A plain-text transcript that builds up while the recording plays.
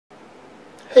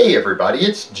Hey everybody,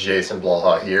 it's Jason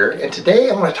Blaha here, and today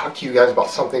I want to talk to you guys about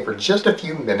something for just a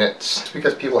few minutes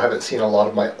because people haven't seen a lot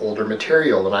of my older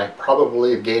material, and I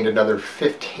probably have gained another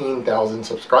 15,000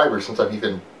 subscribers since I've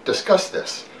even discussed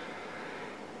this.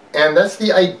 And that's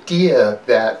the idea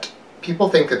that people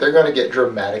think that they're going to get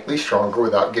dramatically stronger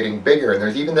without getting bigger, and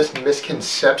there's even this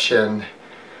misconception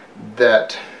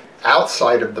that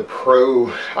outside of the pro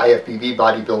IFBB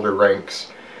bodybuilder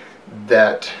ranks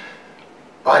that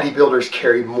bodybuilders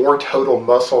carry more total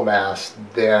muscle mass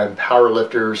than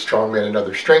powerlifters, strongmen, and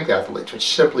other strength athletes,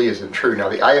 which simply isn't true. Now,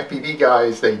 the IFBB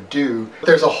guys, they do, but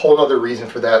there's a whole other reason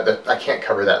for that I can't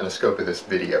cover that in the scope of this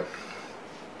video.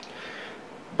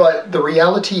 But the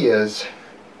reality is,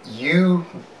 you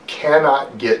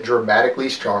cannot get dramatically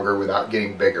stronger without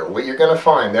getting bigger. What you're going to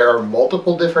find, there are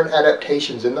multiple different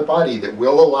adaptations in the body that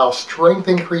will allow strength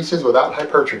increases without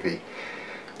hypertrophy.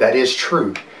 That is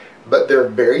true. But they're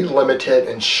very limited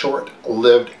and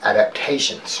short-lived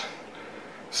adaptations.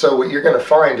 So what you're going to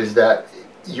find is that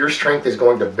your strength is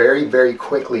going to very, very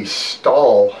quickly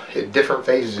stall at different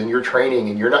phases in your training,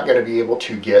 and you're not going to be able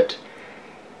to get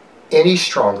any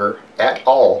stronger at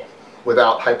all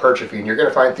without hypertrophy. And you're going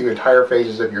to find through entire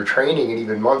phases of your training, and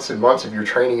even months and months of your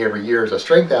training every year as a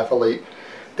strength athlete,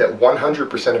 that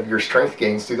 100% of your strength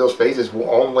gains through those phases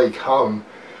will only come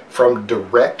from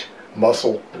direct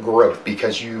muscle growth,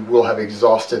 because you will have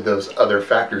exhausted those other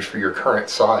factors for your current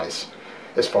size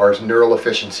as far as neural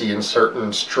efficiency and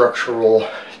certain structural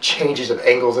changes of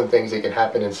angles and things that can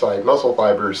happen inside muscle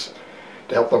fibers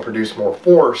to help them produce more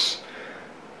force.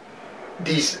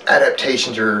 These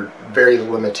adaptations are very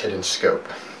limited in scope,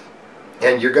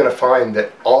 and you're going to find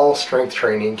that all strength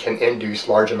training can induce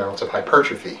large amounts of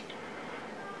hypertrophy.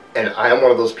 And I am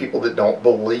one of those people that don't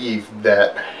believe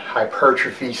that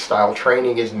hypertrophy style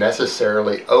training is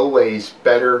necessarily always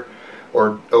better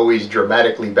or always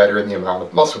dramatically better in the amount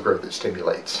of muscle growth it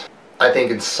stimulates. I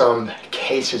think in some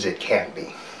cases it can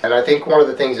be. And I think one of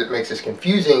the things that makes this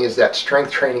confusing is that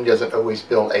strength training doesn't always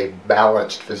build a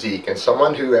balanced physique. And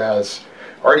someone who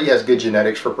already has good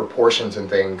genetics for proportions and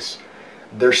things,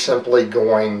 they're simply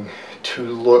going to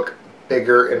look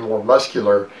bigger and more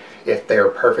muscular if they are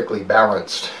perfectly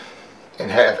balanced and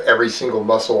have every single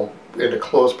muscle in a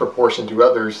close proportion to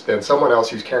others than someone else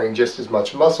who's carrying just as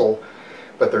much muscle,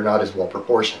 but they're not as well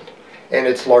proportioned. And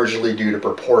it's largely due to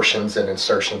proportions and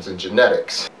insertions in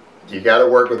genetics. You got to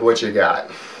work with what you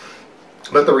got.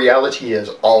 But the reality is,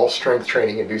 all strength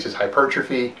training induces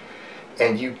hypertrophy,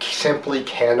 and you simply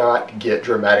cannot get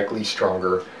dramatically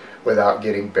stronger without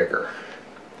getting bigger.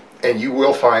 And you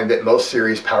will find that most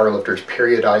serious powerlifters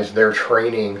periodize their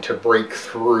training to break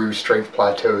through strength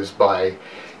plateaus by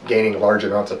gaining large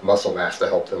amounts of muscle mass to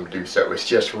help them do so. It's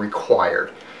just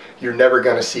required. You're never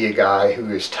going to see a guy who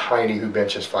is tiny who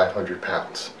benches 500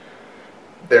 pounds.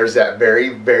 There's that very,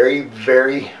 very,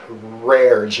 very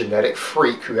rare genetic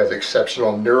freak who has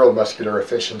exceptional neuromuscular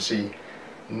efficiency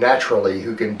naturally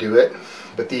who can do it,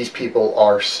 but these people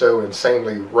are so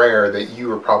insanely rare that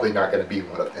you are probably not going to be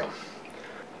one of them.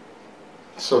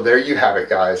 So there you have it,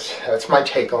 guys. That's my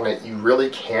take on it. You really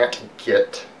can't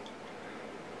get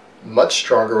much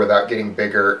stronger without getting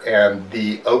bigger, and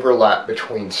the overlap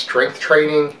between strength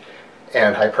training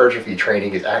and hypertrophy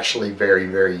training is actually very,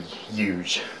 very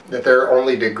huge. That there are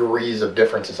only degrees of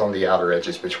differences on the outer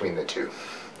edges between the two.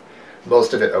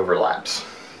 Most of it overlaps.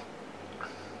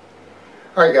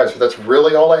 Alright guys, so that's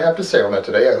really all I have to say on that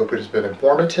today. I hope it has been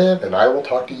informative, and I will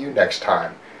talk to you next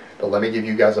time. But let me give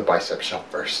you guys a bicep shot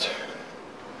first.